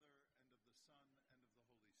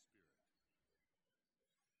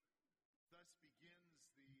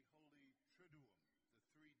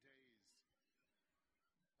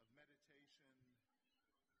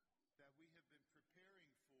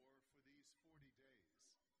40 days.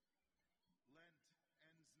 Lent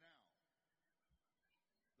ends now.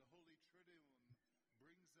 The Holy Triduum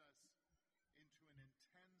brings us into an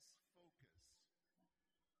intense focus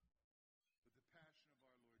with the passion of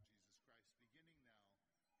our Lord Jesus Christ,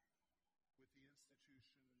 beginning now with the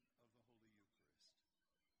institution of the Holy Eucharist.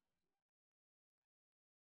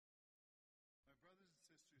 My brothers and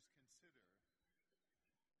sisters, consider that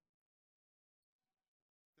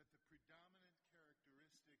the predominant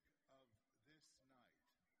characteristic of this night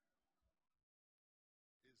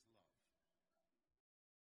is love.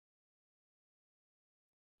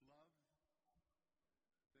 Love that is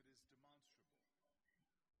demonstrable.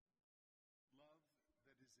 Love that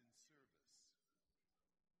is in service.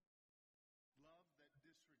 Love that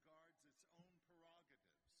disregards its own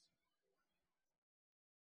prerogatives,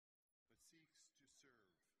 but seeks to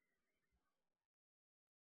serve.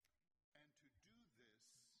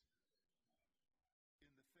 And to do this in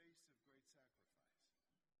the face of great sacrifice.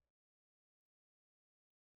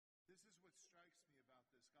 This is what strikes me about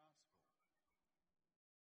this gospel.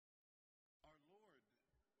 Our Lord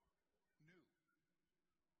knew.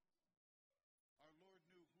 Our Lord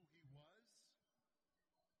knew who he was, that the Father had sent him.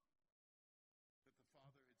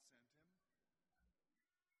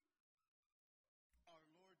 Our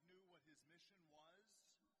Lord knew what his mission was,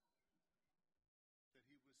 that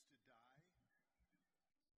he was to die.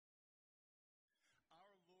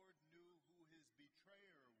 Our Lord knew who his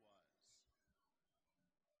betrayer was.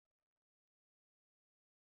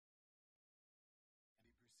 And he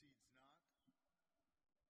proceeds not with arrogance,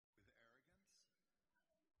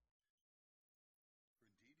 for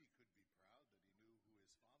indeed he could be proud that he knew who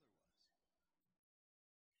his Father was.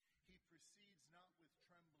 He proceeds not with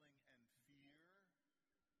trembling and fear,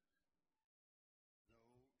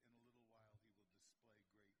 though in a little while he will display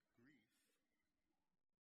great grief.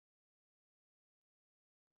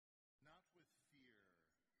 Not with fear at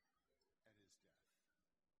his death.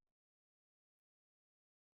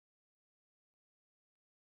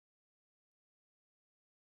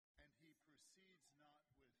 And he proceeds not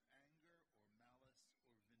with anger or malice or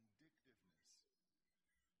vindictiveness toward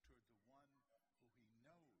the one who he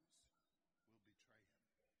knows will betray him.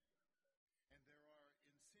 And there are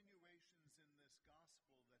insinuations in this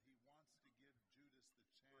gospel that he wants to give Judas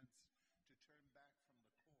the chance to turn back from the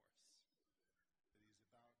course that he's about to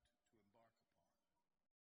embark upon, though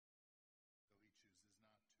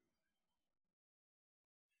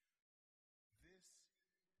he chooses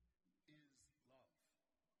not to. This is love.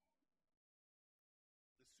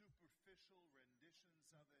 The superficial renditions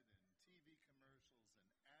of it in TV commercials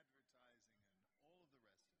and advertising and all of the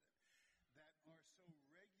rest of it that are so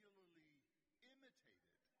regularly imitated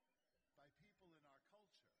by people in our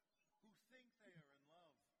culture who think they are in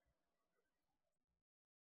love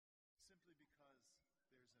simply because there's an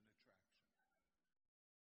attraction.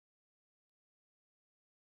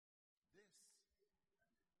 This is love.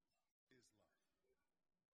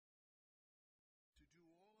 To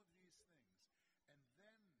do all of these things and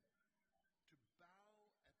then to bow at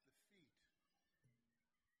the feet of his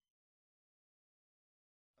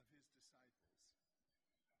disciples. The one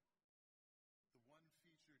featured here, of course,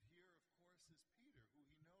 is Peter, who he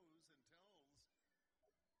knows and tells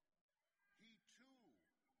he too will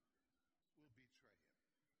betray him.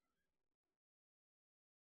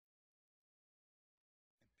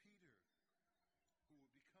 And Peter, who will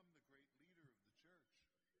become the great leader of the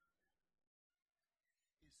church,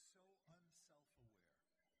 is so unself-aware.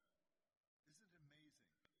 Isn't it amazing?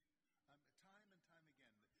 Time and time again,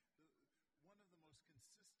 one of the most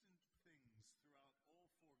consistent things throughout all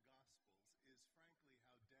four Gospels is, frankly,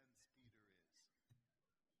 how dense Peter is.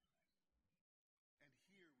 And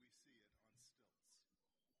here we see it on stilts.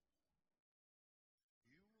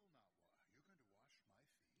 You will not wash. You're going to wash my feet? Yes.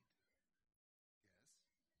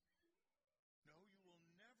 No, you will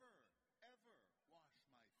never, ever wash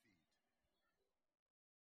my feet.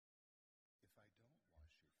 If I don't wash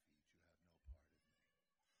your feet, you have no part in me.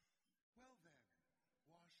 Well then,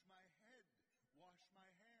 wash my head, wash my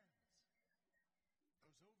hands.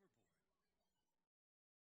 Goes overboard. This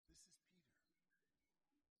is Peter.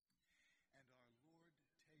 And our Lord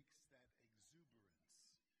takes that exuberance,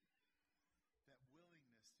 that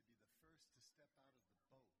willingness to be the first to step out of the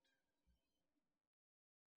boat,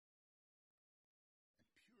 and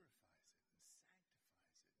purifies it and sanctifies it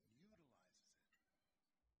and utilizes it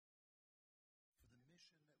for the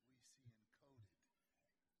mission that we see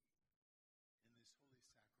encoded in this holy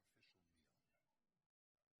sacrificial meal.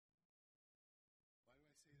 Why do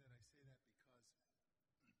I say that? I say that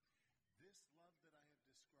because this love that I have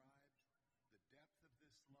described, the depth of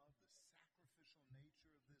this love, the sacrificial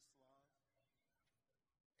nature of this love,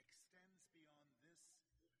 extends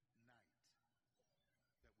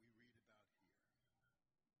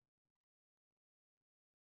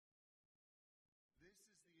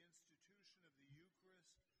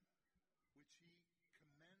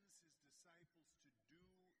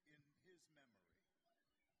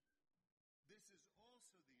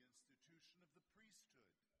institution of the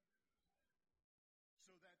priesthood,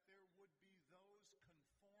 so that there would be those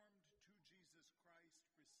conformed to Jesus Christ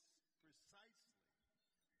precisely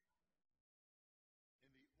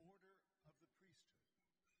in the order of the priesthood,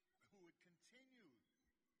 who would continue this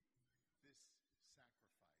sacrifice in the world to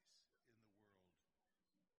this very night.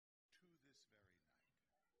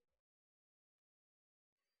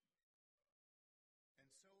 And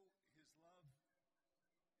so his love is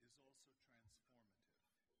also transformative.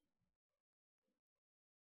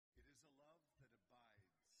 It is a love that abides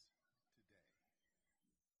today.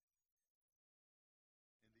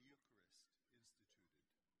 In the Eucharist instituted on this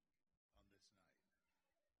night,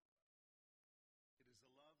 it is a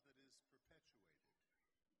love that is perpetuated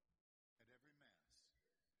at every Mass.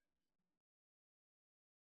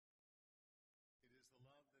 It is the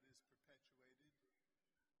love that is perpetuated at every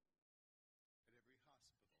hospital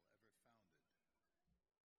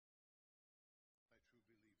ever founded by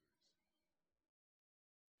true believers.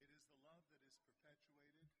 It is the love that is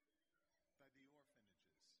perpetuated by the orphanages that the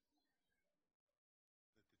Church has built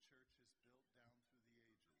down through the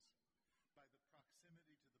ages, by the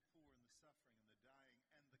proximity to the poor and the suffering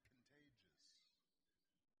and the dying and the contagious.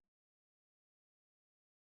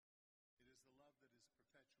 It is the love that is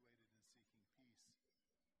perpetuated in seeking peace and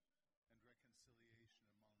reconciliation among warring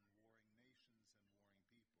nations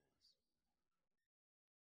and warring peoples.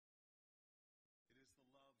 It is the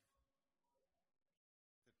love that protects the most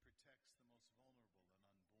vulnerable and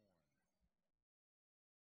unborn,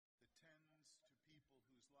 that tends to people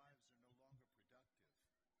whose lives are no longer productive,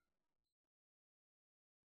 but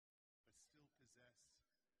still possess an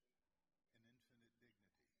infinite dignity.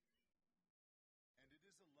 And it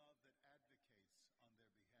is a love that advocates on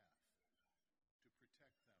their behalf to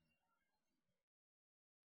protect them from the facile manner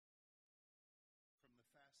in which they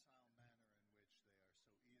are so easily discarded by a society bent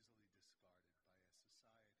upon its own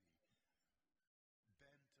destruction. It is a love that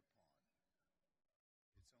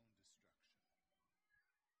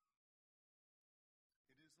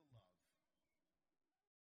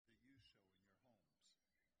you show in your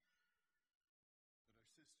homes, that our sisters show in the school, that our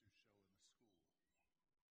teachers have dedicated themselves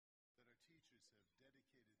to in a myriad of ways, in small ways, and waking up in the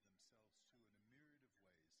middle of the night worrying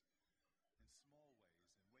about their students and whether they got the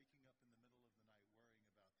point of the lesson.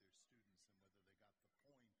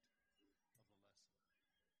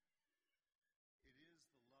 It is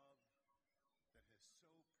the love that has so permeated the world by virtue of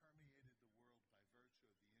the incarnation of God's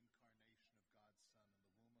Son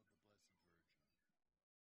in the womb of the Blessed Virgin.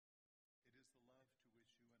 It is the love to which you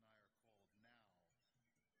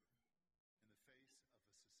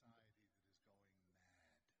and I are called now in the face of a society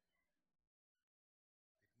that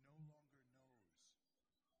is going mad. It no longer knows,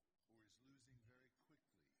 or is losing very quickly,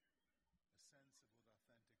 a sense of what authentic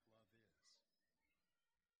love is. But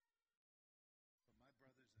my brothers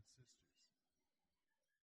and sisters,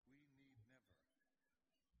 we need never cower in fear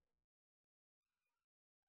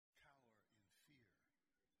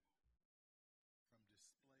from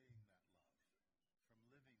displaying that love, from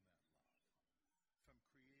living that love, from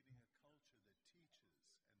creating a culture that teaches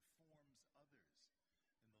and forms others in the living of that love.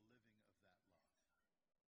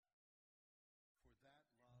 For that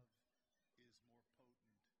love is more potent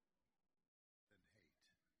than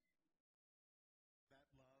hate. That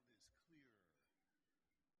love is clearer than all of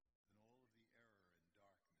the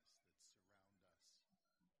error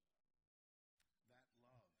and darkness that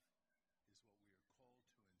surround us. That love is what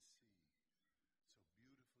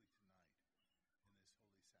we are called to and see so beautifully tonight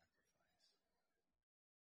in this holy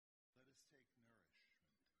sacrifice. Let us take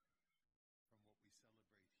nourishment from what we celebrate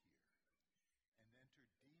here and enter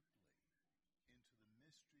deeply into the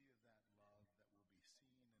mystery of that love